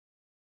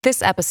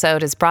This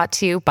episode is brought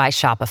to you by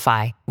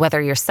Shopify.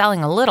 Whether you're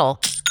selling a little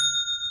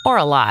or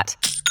a lot,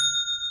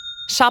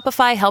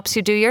 Shopify helps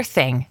you do your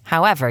thing,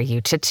 however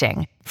you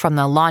cha-ching. From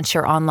the launch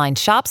your online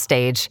shop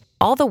stage,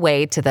 all the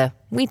way to the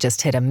we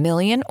just hit 1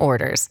 million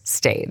orders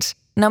stage.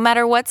 No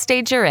matter what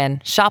stage you're in,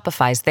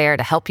 Shopify's there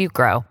to help you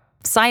grow.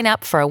 Sign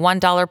up for a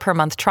 $1 per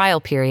month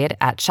trial period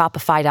at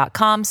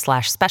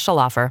shopify.com/special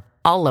offer,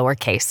 all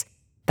lowercase.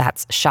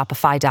 That's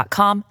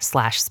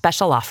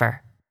shopify.com/special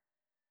offer.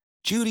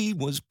 Judy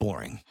was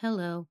boring.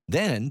 Hello.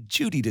 Then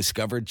Judy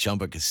discovered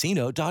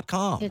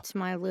ChumbaCasino.com. It's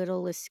my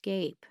little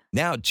escape.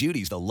 Now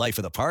Judy's the life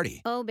of the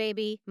party. Oh,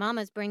 baby,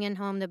 mama's bringing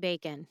home the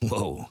bacon.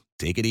 Whoa,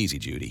 take it easy,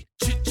 Judy.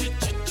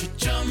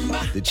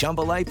 The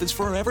Chumba life is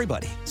for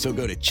everybody. So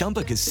go to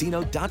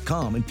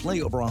ChumbaCasino.com and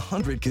play over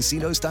 100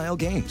 casino-style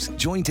games.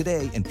 Join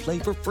today and play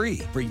for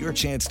free for your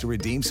chance to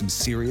redeem some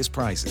serious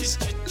prizes.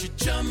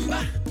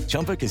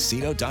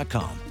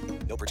 ChumbaCasino.com.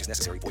 No purchase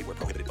necessary. Void where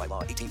prohibited by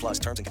law. 18 plus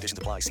terms and conditions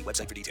apply. See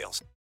website for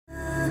details.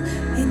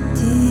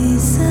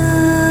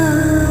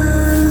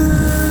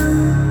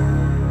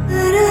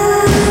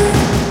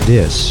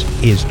 This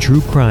is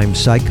True Crime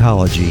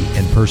Psychology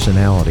and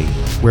Personality,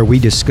 where we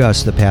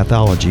discuss the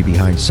pathology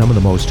behind some of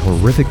the most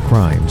horrific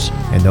crimes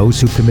and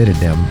those who committed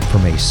them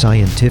from a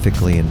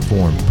scientifically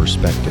informed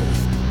perspective.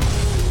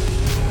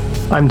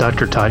 I'm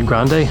Dr. Todd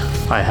Grande.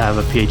 I have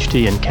a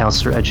PhD in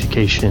counselor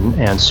education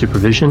and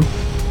supervision,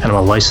 and I'm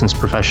a licensed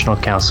professional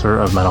counselor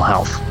of mental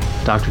health.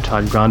 Dr.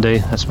 Todd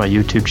Grande, that's my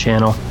YouTube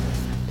channel.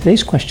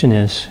 Today's question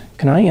is,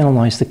 can I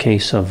analyze the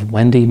case of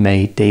Wendy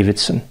Mae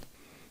Davidson?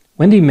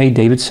 Wendy Mae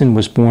Davidson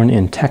was born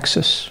in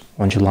Texas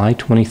on July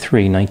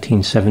 23,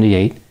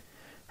 1978.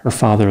 Her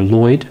father,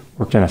 Lloyd,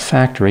 worked in a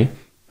factory,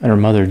 and her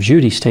mother,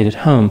 Judy, stayed at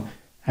home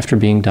after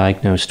being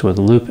diagnosed with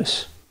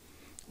lupus.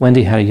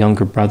 Wendy had a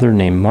younger brother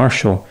named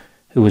Marshall,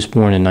 who was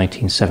born in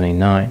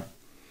 1979.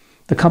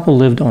 The couple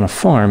lived on a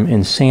farm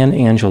in San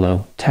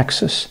Angelo,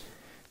 Texas.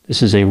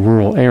 This is a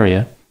rural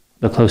area.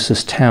 The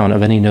closest town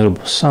of any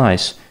notable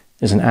size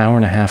is an hour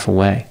and a half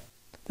away.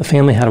 The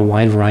family had a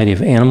wide variety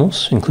of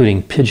animals,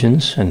 including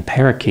pigeons and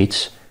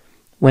parakeets.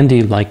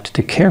 Wendy liked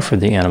to care for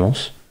the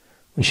animals.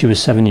 When she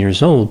was 7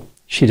 years old,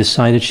 she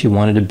decided she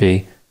wanted to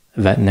be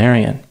a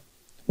veterinarian.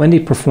 Wendy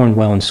performed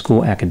well in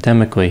school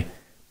academically,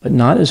 but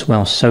not as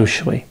well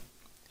socially.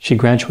 She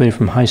graduated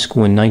from high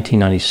school in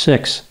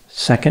 1996,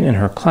 second in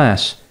her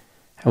class.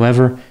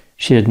 However,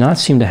 she did not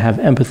seem to have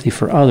empathy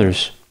for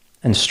others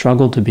and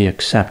struggled to be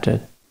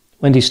accepted.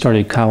 Wendy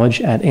started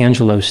college at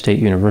Angelo State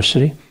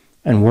University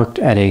and worked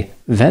at a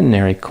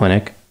veterinary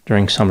clinic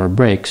during summer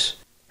breaks.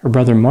 Her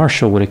brother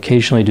Marshall would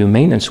occasionally do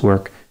maintenance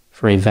work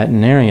for a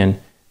veterinarian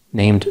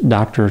named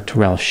Dr.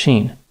 Terrell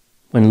Sheen.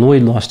 When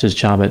Lloyd lost his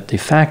job at the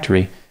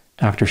factory,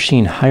 Dr.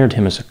 Sheen hired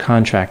him as a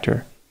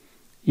contractor.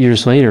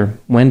 Years later,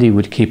 Wendy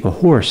would keep a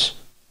horse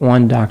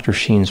on Dr.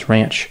 Sheen's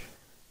ranch,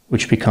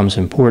 which becomes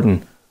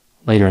important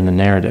later in the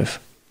narrative.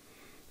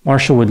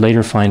 Marshall would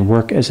later find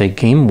work as a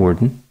game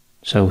warden,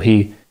 so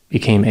he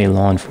became a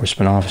law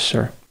enforcement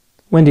officer.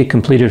 Wendy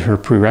completed her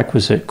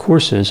prerequisite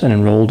courses and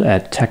enrolled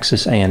at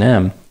Texas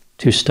A&M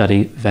to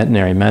study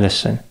veterinary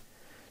medicine.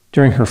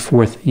 During her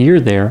 4th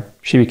year there,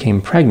 she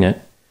became pregnant.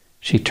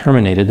 She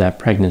terminated that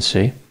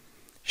pregnancy.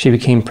 She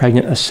became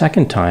pregnant a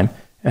second time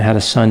and had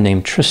a son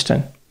named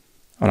Tristan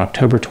on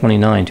October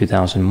 29,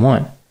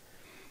 2001.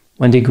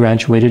 Wendy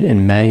graduated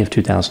in May of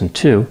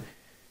 2002.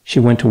 She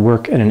went to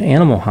work at an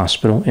animal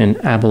hospital in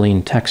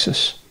Abilene,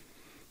 Texas.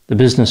 The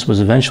business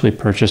was eventually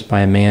purchased by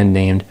a man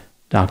named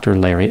Dr.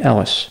 Larry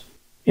Ellis.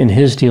 In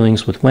his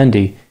dealings with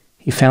Wendy,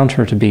 he found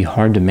her to be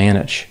hard to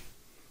manage.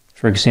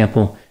 For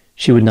example,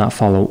 she would not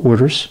follow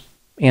orders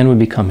and would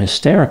become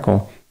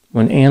hysterical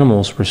when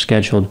animals were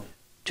scheduled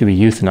to be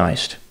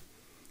euthanized.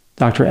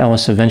 Dr.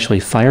 Ellis eventually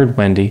fired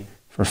Wendy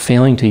for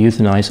failing to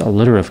euthanize a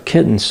litter of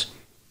kittens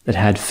that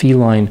had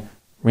feline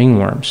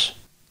ringworms.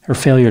 Her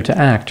failure to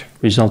act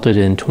resulted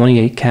in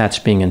 28 cats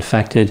being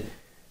infected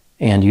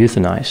and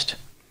euthanized.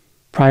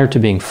 Prior to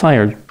being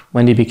fired,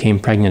 Wendy became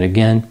pregnant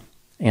again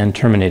and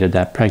terminated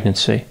that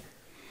pregnancy.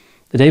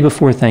 The day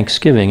before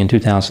Thanksgiving in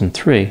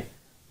 2003,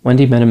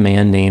 Wendy met a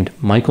man named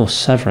Michael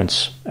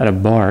Severance at a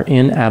bar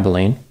in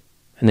Abilene,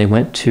 and they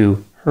went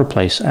to her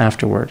place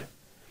afterward.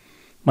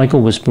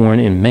 Michael was born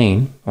in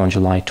Maine on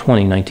July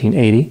 20,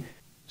 1980,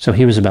 so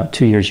he was about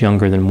 2 years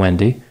younger than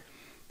Wendy.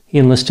 He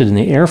enlisted in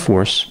the Air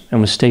Force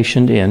and was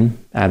stationed in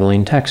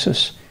Abilene,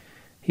 Texas.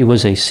 He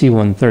was a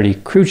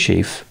C-130 crew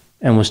chief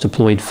and was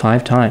deployed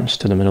 5 times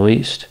to the Middle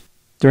East.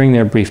 During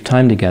their brief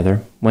time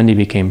together, Wendy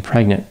became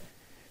pregnant.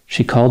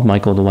 She called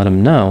Michael to let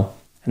him know,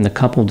 and the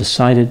couple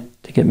decided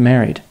to get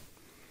married.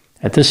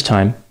 At this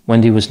time,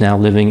 Wendy was now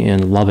living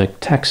in Lubbock,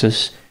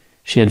 Texas.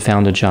 She had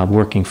found a job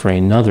working for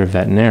another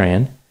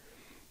veterinarian.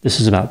 This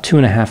is about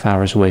 2.5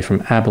 hours away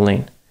from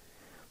Abilene.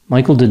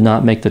 Michael did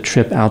not make the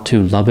trip out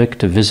to Lubbock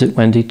to visit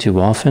Wendy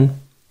too often.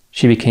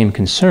 She became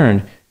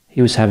concerned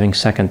he was having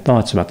second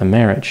thoughts about the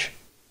marriage.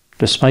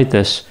 Despite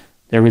this,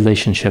 their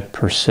relationship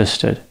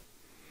persisted.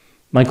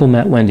 Michael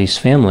met Wendy's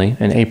family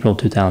in April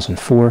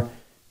 2004.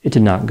 It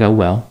did not go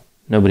well.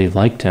 Nobody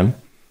liked him.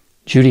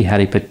 Judy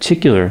had a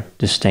particular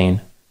disdain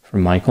for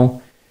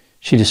Michael.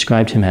 She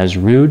described him as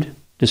rude,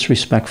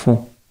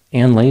 disrespectful,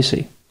 and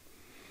lazy.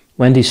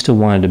 Wendy still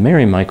wanted to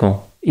marry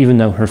Michael, even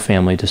though her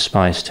family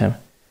despised him.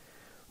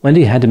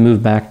 Wendy had to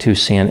move back to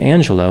San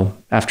Angelo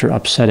after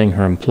upsetting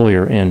her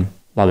employer in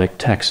Lubbock,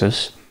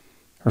 Texas.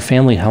 Her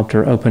family helped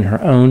her open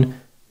her own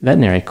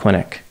veterinary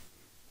clinic.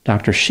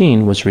 Dr.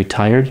 Sheen was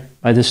retired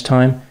by this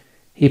time.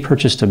 He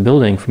purchased a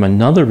building from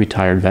another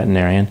retired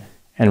veterinarian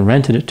and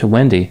rented it to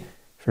Wendy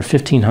for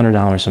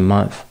 $1,500 a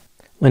month.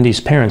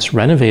 Wendy's parents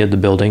renovated the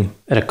building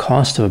at a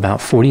cost of about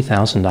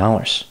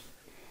 $40,000.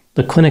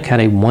 The clinic had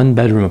a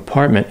one-bedroom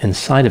apartment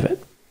inside of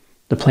it.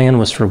 The plan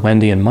was for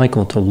Wendy and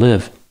Michael to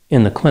live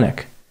in the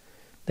clinic.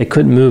 They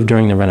couldn't move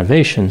during the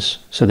renovations,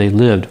 so they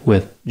lived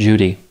with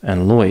Judy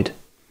and Lloyd.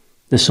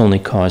 This only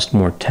caused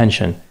more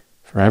tension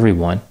for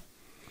everyone.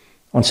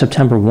 On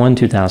September 1,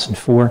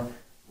 2004,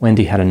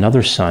 Wendy had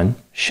another son,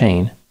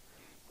 Shane.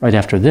 Right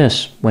after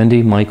this,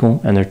 Wendy,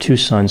 Michael, and their two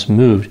sons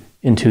moved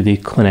into the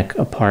clinic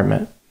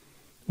apartment.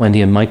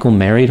 Wendy and Michael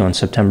married on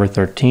September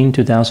 13,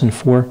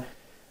 2004.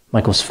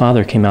 Michael's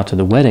father came out to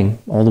the wedding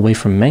all the way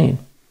from Maine.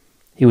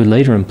 He would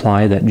later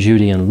imply that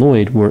Judy and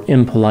Lloyd were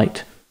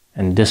impolite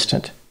and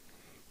distant.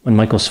 When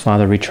Michael's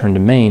father returned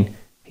to Maine,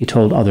 he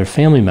told other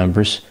family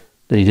members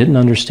that he didn't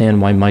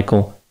understand why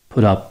Michael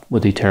put up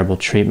with the terrible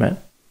treatment.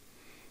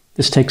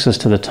 This takes us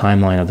to the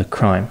timeline of the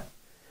crime.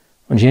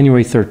 On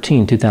January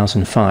 13,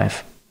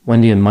 2005,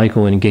 Wendy and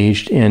Michael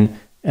engaged in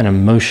an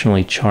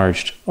emotionally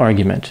charged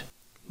argument.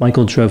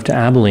 Michael drove to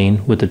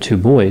Abilene with the two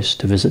boys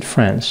to visit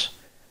friends.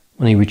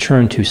 When he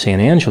returned to San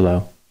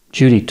Angelo,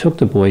 Judy took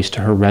the boys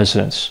to her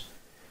residence.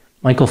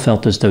 Michael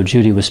felt as though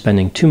Judy was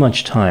spending too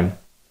much time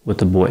with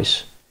the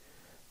boys.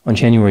 On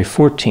January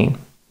 14,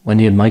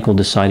 Wendy and Michael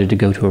decided to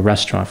go to a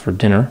restaurant for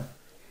dinner.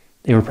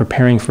 They were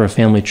preparing for a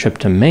family trip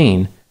to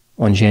Maine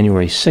on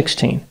January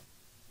 16.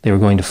 They were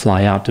going to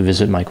fly out to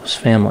visit Michael's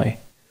family.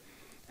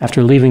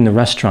 After leaving the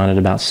restaurant at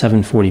about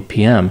 7:40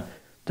 p.m.,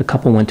 the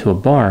couple went to a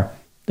bar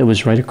that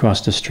was right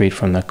across the street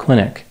from the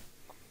clinic.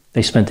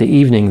 They spent the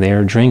evening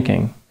there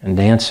drinking and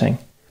dancing.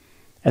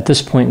 At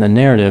this point in the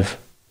narrative,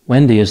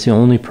 Wendy is the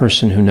only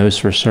person who knows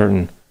for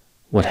certain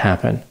what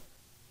happened.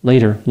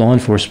 Later, law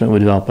enforcement would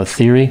develop a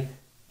theory.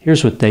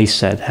 Here's what they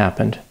said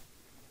happened.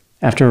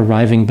 After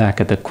arriving back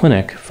at the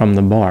clinic from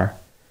the bar,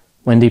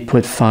 Wendy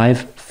put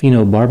 5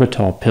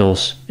 phenobarbital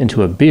pills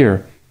into a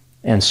beer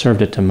and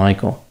served it to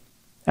Michael.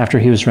 After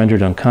he was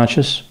rendered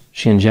unconscious,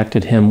 she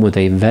injected him with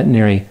a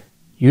veterinary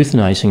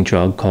euthanizing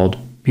drug called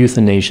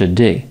Euthanasia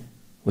D,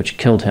 which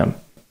killed him.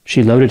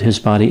 She loaded his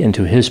body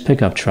into his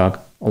pickup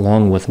truck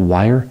along with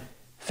wire,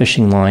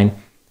 fishing line,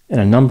 and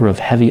a number of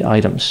heavy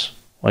items,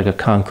 like a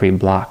concrete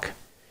block.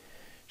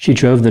 She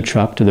drove the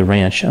truck to the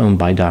ranch owned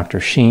by Dr.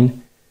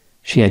 Sheen.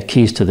 She had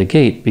keys to the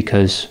gate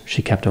because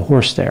she kept a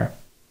horse there.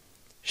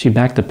 She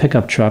backed the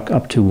pickup truck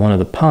up to one of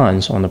the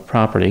ponds on the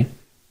property,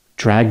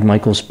 dragged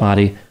Michael's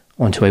body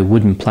onto a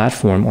wooden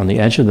platform on the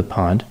edge of the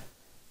pond,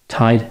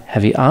 tied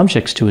heavy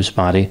objects to his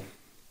body,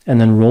 and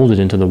then rolled it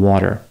into the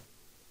water.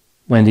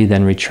 Wendy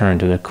then returned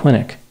to the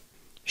clinic.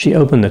 She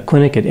opened the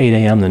clinic at 8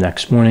 a.m. the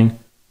next morning,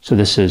 so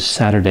this is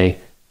Saturday,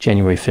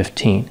 January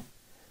 15.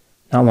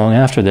 Not long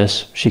after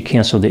this, she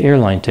canceled the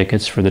airline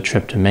tickets for the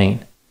trip to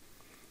Maine.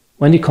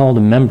 Wendy called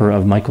a member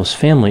of Michael's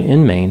family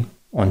in Maine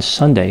on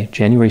Sunday,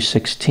 January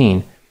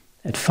 16,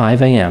 at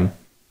 5 a.m.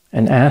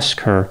 and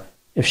asked her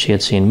if she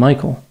had seen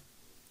Michael.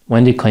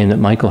 Wendy claimed that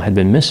Michael had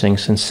been missing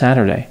since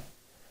Saturday.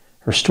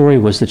 Her story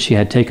was that she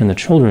had taken the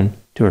children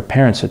to her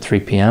parents at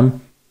 3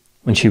 p.m.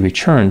 When she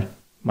returned,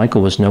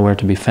 Michael was nowhere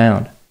to be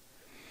found.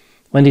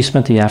 Wendy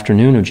spent the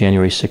afternoon of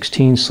January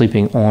 16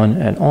 sleeping on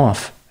and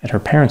off at her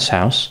parents'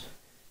 house.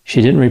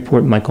 She didn't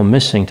report Michael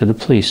missing to the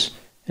police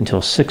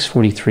until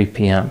 6:43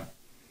 p.m.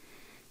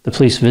 The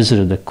police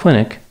visited the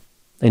clinic.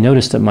 They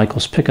noticed that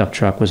Michael's pickup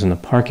truck was in the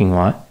parking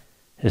lot.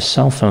 His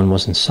cell phone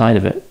was inside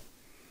of it.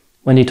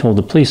 Wendy told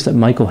the police that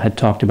Michael had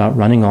talked about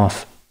running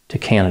off to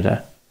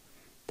Canada.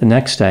 The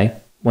next day,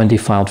 Wendy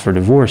filed for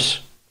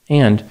divorce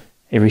and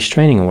a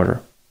restraining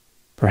order.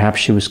 Perhaps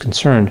she was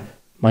concerned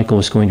Michael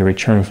was going to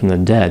return from the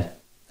dead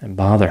and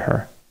bother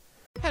her.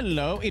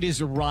 Hello, it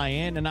is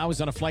Ryan, and I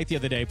was on a flight the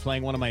other day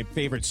playing one of my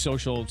favorite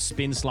social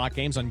spin slot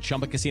games on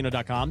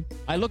ChumbaCasino.com.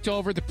 I looked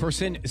over at the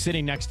person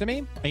sitting next to me,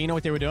 and you know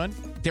what they were doing?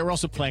 They were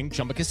also playing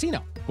Chumba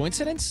Casino.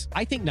 Coincidence?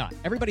 I think not.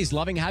 Everybody's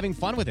loving having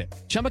fun with it.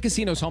 Chumba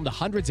Casino is home to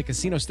hundreds of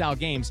casino-style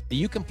games that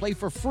you can play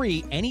for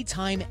free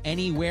anytime,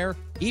 anywhere,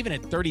 even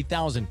at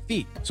 30,000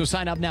 feet. So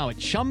sign up now at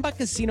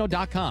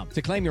ChumbaCasino.com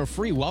to claim your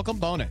free welcome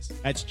bonus.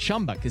 That's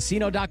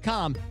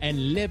ChumbaCasino.com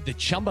and live the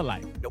Chumba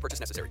life. No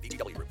purchase necessary.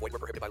 VGW. Void where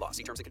prohibited by law.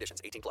 See terms and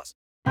conditions.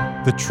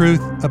 18+. The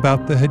truth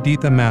about the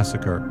Haditha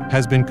massacre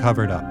has been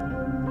covered up,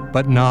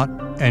 but not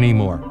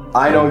anymore.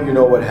 I know you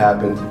know what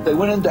happened. They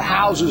went into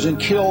houses and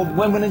killed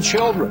women and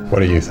children.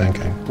 What are you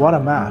thinking? What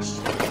a mess.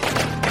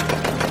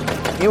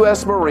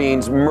 U.S.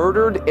 Marines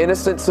murdered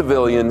innocent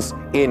civilians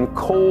in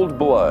cold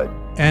blood.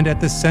 And at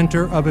the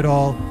center of it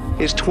all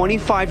is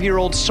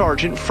 25-year-old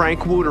Sergeant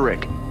Frank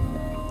Wuterich.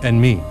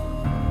 and me.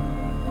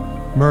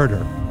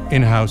 Murder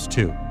in House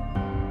 2,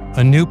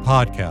 a new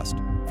podcast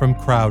from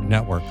Crowd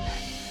Network.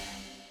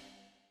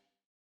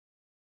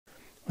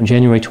 On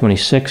January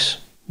 26,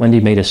 Wendy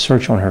made a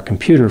search on her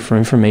computer for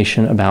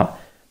information about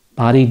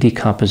body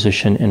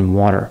decomposition in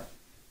water.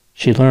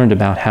 She learned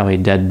about how a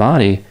dead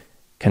body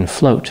can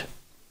float.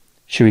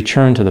 She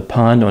returned to the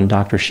pond on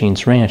Dr.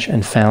 Sheen's ranch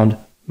and found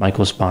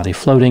Michael's body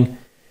floating.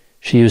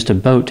 She used a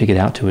boat to get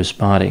out to his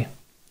body.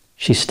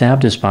 She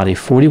stabbed his body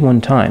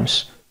 41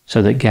 times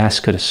so that gas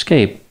could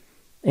escape,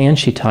 and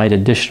she tied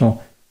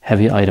additional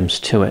heavy items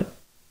to it.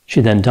 She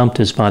then dumped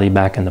his body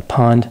back in the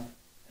pond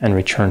and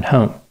returned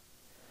home.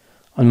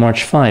 On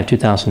March 5,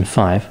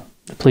 2005,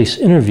 the police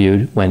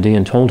interviewed Wendy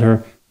and told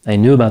her they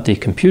knew about the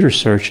computer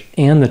search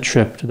and the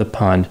trip to the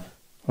pond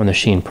on the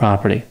Sheen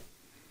property.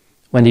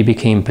 Wendy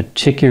became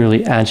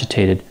particularly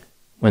agitated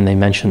when they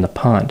mentioned the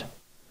pond.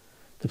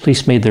 The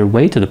police made their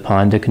way to the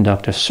pond to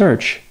conduct a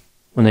search.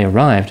 When they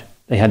arrived,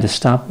 they had to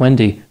stop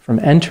Wendy from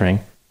entering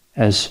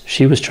as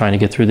she was trying to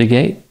get through the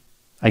gate.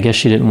 I guess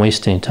she didn't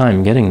waste any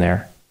time getting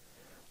there.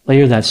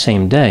 Later that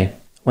same day,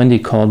 Wendy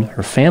called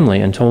her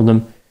family and told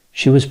them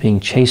she was being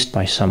chased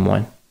by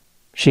someone.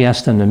 She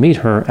asked them to meet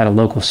her at a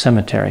local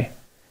cemetery.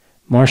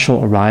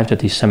 Marshall arrived at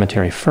the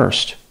cemetery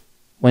first.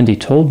 Wendy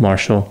told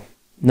Marshall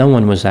no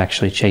one was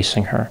actually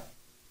chasing her.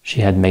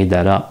 She had made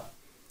that up.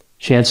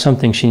 She had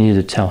something she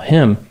needed to tell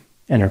him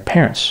and her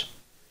parents.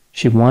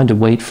 She wanted to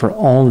wait for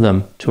all of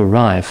them to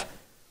arrive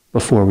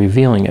before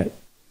revealing it.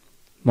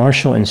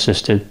 Marshall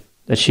insisted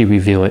that she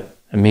reveal it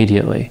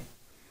immediately.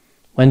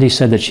 Wendy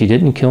said that she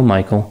didn't kill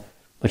Michael,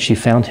 but she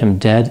found him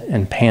dead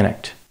and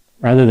panicked.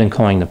 Rather than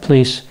calling the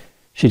police,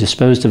 she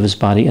disposed of his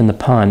body in the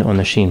pond on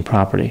the Sheen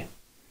property.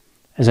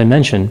 As I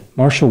mentioned,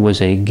 Marshall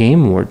was a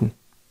game warden.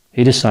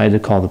 He decided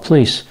to call the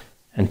police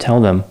and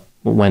tell them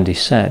what Wendy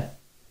said.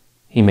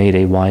 He made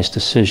a wise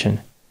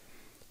decision.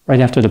 Right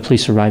after the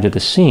police arrived at the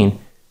scene,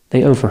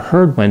 they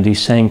overheard Wendy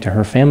saying to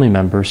her family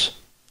members,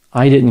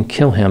 "I didn't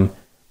kill him,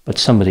 but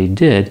somebody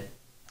did.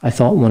 I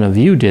thought one of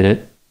you did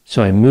it,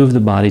 so I moved the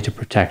body to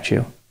protect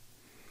you."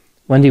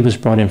 Wendy was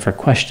brought in for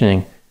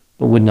questioning,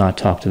 but would not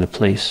talk to the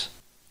police.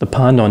 The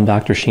pond on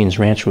Dr. Sheen's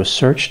ranch was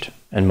searched,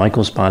 and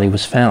Michael's body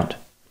was found.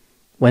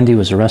 Wendy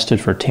was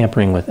arrested for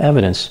tampering with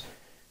evidence.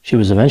 She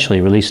was eventually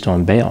released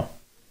on bail.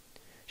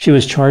 She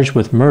was charged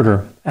with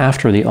murder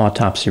after the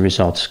autopsy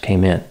results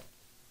came in.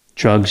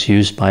 Drugs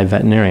used by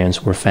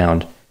veterinarians were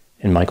found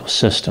in Michael's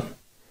system.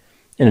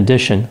 In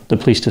addition, the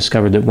police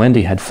discovered that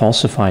Wendy had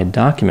falsified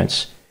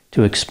documents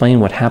to explain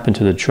what happened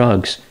to the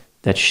drugs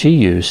that she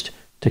used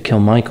to kill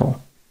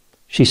Michael.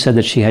 She said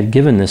that she had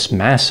given this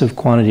massive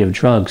quantity of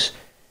drugs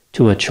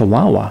to a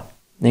Chihuahua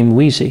named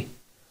Wheezy,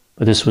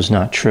 but this was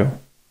not true.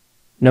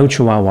 No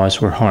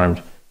Chihuahuas were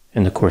harmed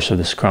in the course of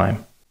this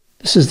crime.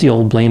 This is the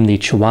old blame the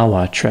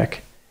Chihuahua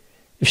trick.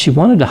 If she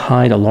wanted to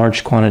hide a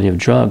large quantity of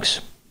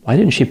drugs, why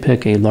didn't she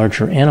pick a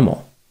larger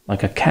animal,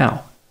 like a cow?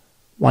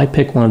 Why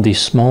pick one of the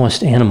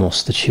smallest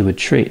animals that she would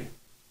treat?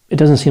 It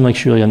doesn't seem like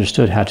she really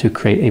understood how to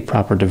create a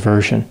proper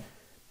diversion.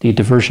 The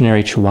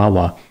diversionary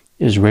Chihuahua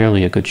is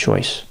rarely a good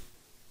choice.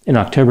 In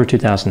October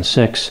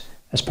 2006,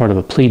 as part of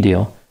a plea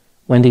deal,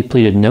 Wendy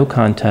pleaded no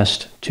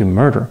contest to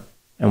murder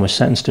and was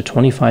sentenced to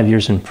 25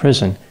 years in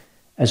prison,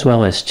 as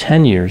well as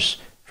 10 years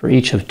for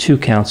each of 2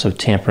 counts of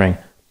tampering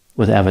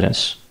with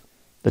evidence.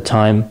 The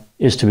time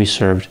is to be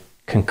served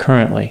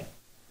concurrently.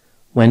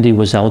 Wendy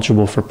was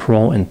eligible for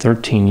parole in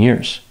 13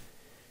 years.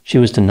 She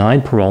was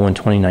denied parole in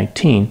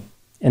 2019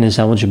 and is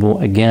eligible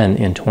again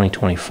in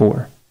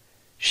 2024.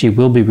 She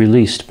will be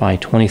released by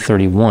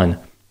 2031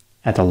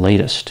 at the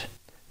latest.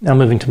 Now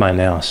moving to my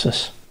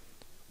analysis.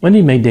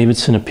 Wendy Mae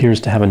Davidson appears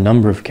to have a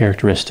number of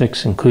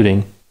characteristics,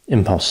 including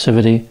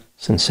impulsivity,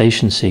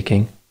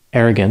 sensation-seeking,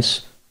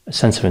 arrogance, a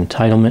sense of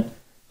entitlement,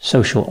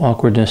 social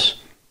awkwardness,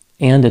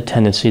 and a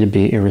tendency to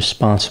be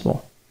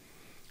irresponsible.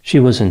 She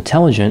was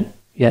intelligent,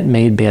 yet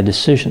made bad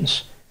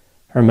decisions.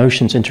 Her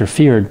emotions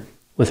interfered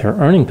with her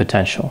earning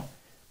potential,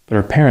 but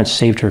her parents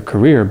saved her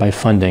career by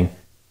funding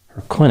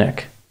her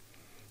clinic.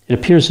 It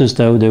appears as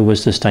though there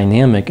was this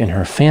dynamic in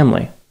her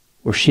family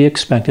where she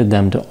expected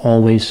them to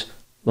always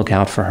look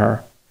out for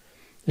her.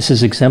 This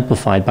is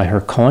exemplified by her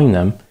calling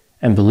them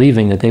and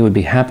believing that they would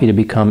be happy to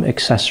become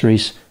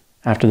accessories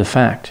after the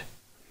fact.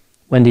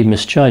 Wendy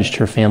misjudged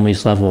her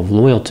family's level of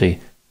loyalty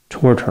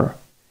toward her.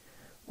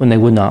 When they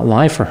would not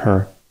lie for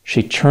her,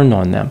 she turned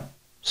on them,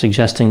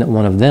 suggesting that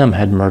one of them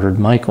had murdered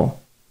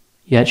Michael.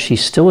 Yet she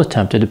still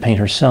attempted to paint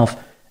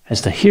herself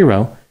as the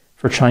hero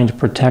for trying to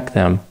protect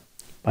them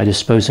by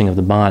disposing of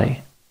the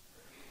body.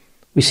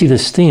 We see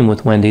this theme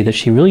with Wendy that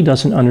she really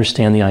doesn't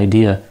understand the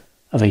idea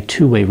of a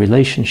two-way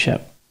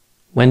relationship.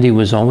 Wendy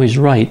was always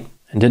right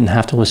and didn't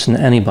have to listen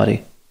to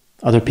anybody.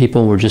 Other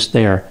people were just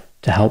there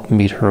to help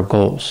meet her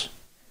goals.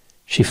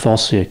 She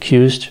falsely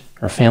accused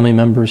her family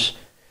members.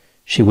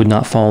 She would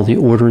not follow the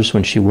orders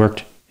when she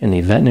worked in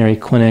the veterinary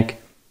clinic.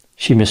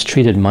 She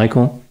mistreated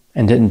Michael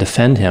and didn't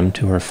defend him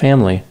to her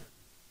family,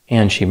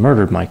 and she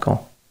murdered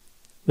Michael.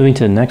 Moving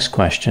to the next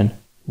question,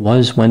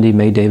 was Wendy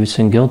Mae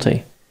Davidson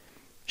guilty?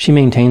 She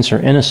maintains her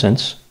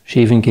innocence.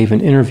 She even gave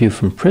an interview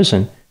from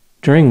prison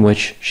during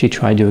which she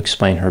tried to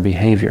explain her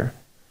behavior.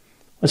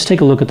 Let's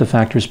take a look at the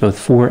factors both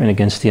for and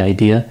against the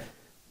idea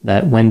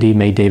that Wendy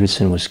Mae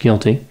Davidson was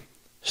guilty,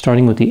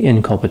 starting with the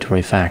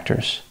inculpatory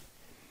factors.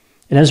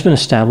 It has been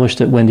established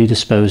that Wendy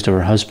disposed of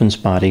her husband's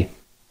body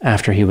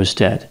after he was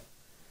dead.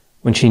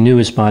 When she knew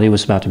his body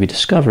was about to be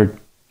discovered,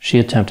 she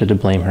attempted to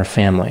blame her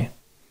family.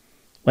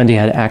 Wendy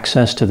had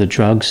access to the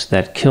drugs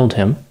that killed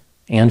him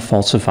and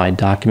falsified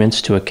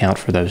documents to account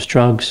for those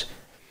drugs.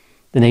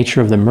 The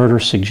nature of the murder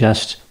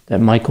suggests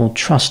that Michael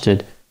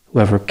trusted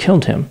whoever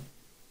killed him.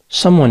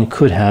 Someone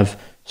could have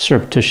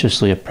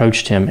surreptitiously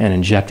approached him and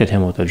injected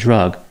him with a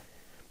drug,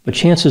 but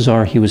chances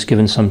are he was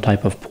given some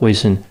type of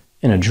poison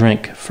in a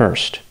drink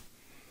first.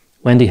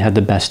 Wendy had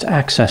the best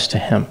access to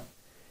him.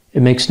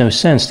 It makes no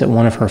sense that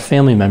one of her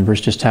family members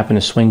just happened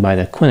to swing by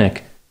the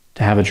clinic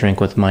to have a drink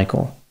with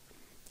Michael.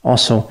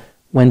 Also,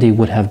 Wendy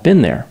would have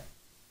been there.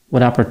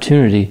 What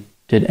opportunity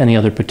did any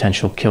other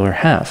potential killer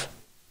have?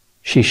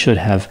 She should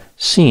have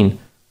seen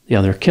the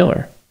other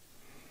killer.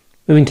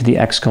 Moving to the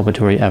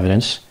exculpatory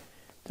evidence,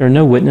 there are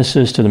no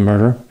witnesses to the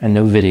murder and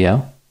no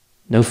video.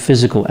 No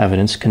physical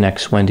evidence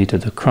connects Wendy to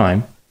the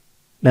crime.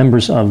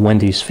 Members of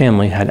Wendy's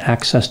family had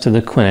access to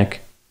the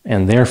clinic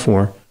and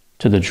therefore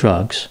to the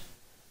drugs.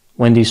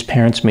 Wendy's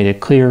parents made it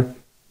clear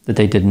that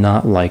they did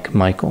not like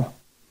Michael.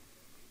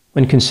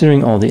 When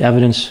considering all the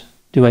evidence,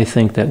 do I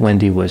think that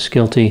Wendy was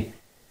guilty?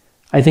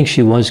 I think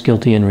she was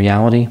guilty in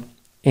reality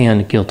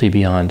and guilty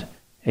beyond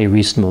a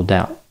reasonable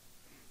doubt.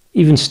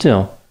 Even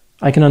still,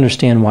 I can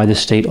understand why the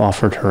state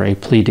offered her a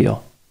plea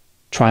deal.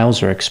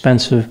 Trials are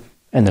expensive,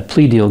 and the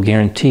plea deal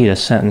guaranteed a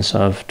sentence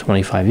of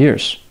 25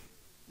 years.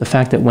 The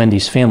fact that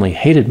Wendy's family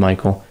hated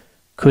Michael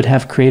could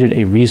have created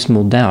a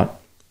reasonable doubt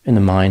in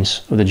the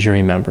minds of the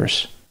jury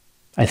members.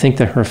 I think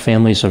that her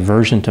family's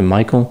aversion to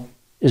Michael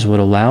is what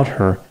allowed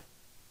her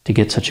to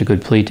get such a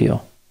good plea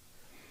deal.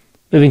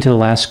 Moving to the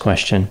last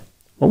question,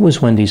 what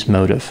was Wendy's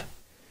motive?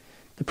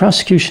 The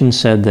prosecution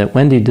said that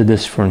Wendy did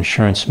this for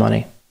insurance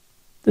money.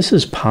 This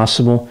is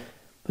possible,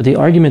 but the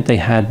argument they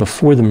had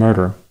before the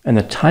murder and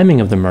the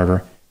timing of the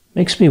murder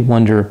makes me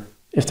wonder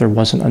if there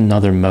wasn't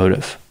another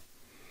motive.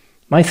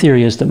 My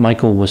theory is that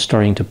Michael was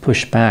starting to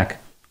push back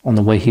on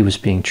the way he was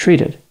being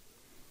treated.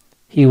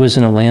 He was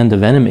in a land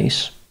of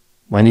enemies.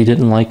 Wendy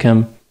didn't like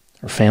him,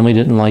 her family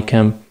didn't like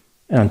him,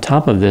 and on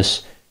top of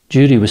this,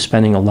 Judy was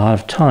spending a lot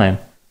of time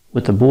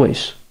with the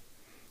boys.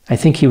 I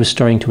think he was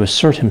starting to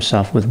assert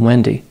himself with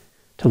Wendy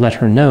to let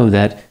her know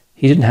that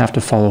he didn't have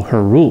to follow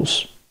her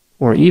rules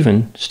or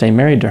even stay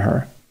married to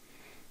her.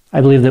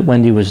 I believe that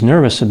Wendy was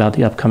nervous about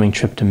the upcoming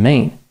trip to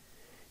Maine.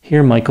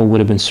 Here, Michael would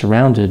have been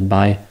surrounded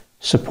by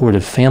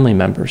supportive family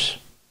members,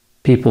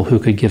 people who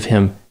could give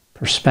him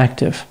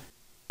perspective,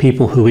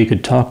 people who he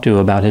could talk to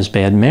about his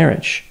bad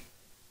marriage,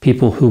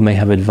 people who may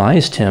have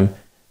advised him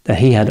that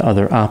he had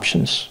other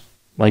options,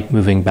 like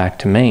moving back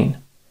to Maine.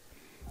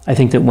 I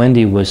think that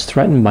Wendy was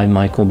threatened by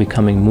Michael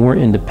becoming more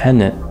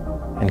independent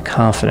and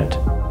confident.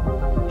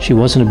 She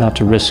wasn't about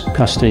to risk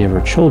custody of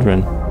her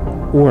children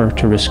or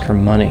to risk her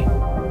money.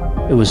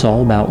 It was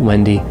all about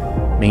Wendy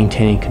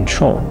maintaining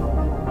control.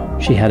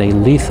 She had a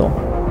lethal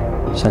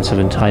sense of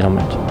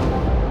entitlement.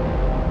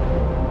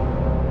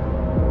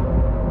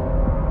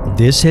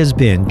 This has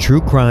been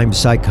True Crime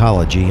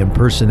Psychology and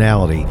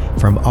Personality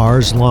from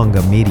Ars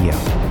Longa Media.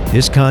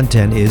 This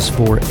content is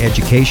for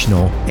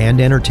educational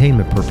and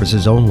entertainment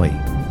purposes only.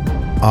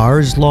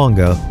 Ars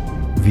Longa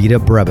Vita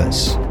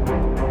Brevis.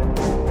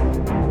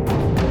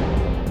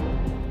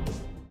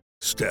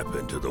 Step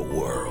into the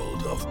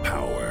world of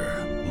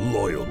power,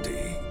 loyalty,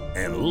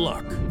 and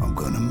luck. I'm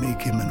gonna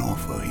make him an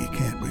offer he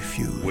can't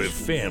refuse. With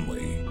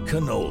family,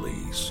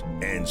 cannolis,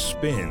 and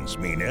spins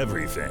mean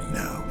everything.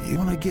 Now, you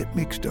wanna get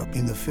mixed up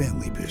in the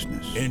family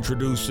business.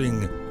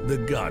 Introducing The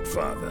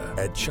Godfather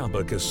at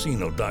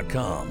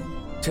ChumbaCasino.com.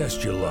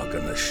 Test your luck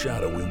in the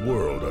shadowy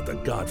world of The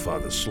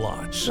Godfather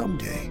slot.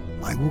 Someday,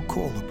 I will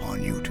call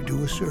upon you to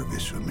do a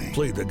service for me.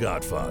 Play The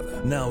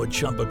Godfather, now at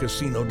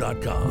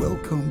ChumbaCasino.com.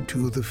 Welcome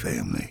to the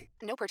family.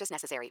 No purchase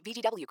necessary.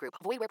 VGW Group.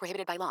 Void where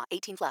prohibited by law.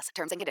 18+.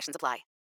 Terms and conditions apply.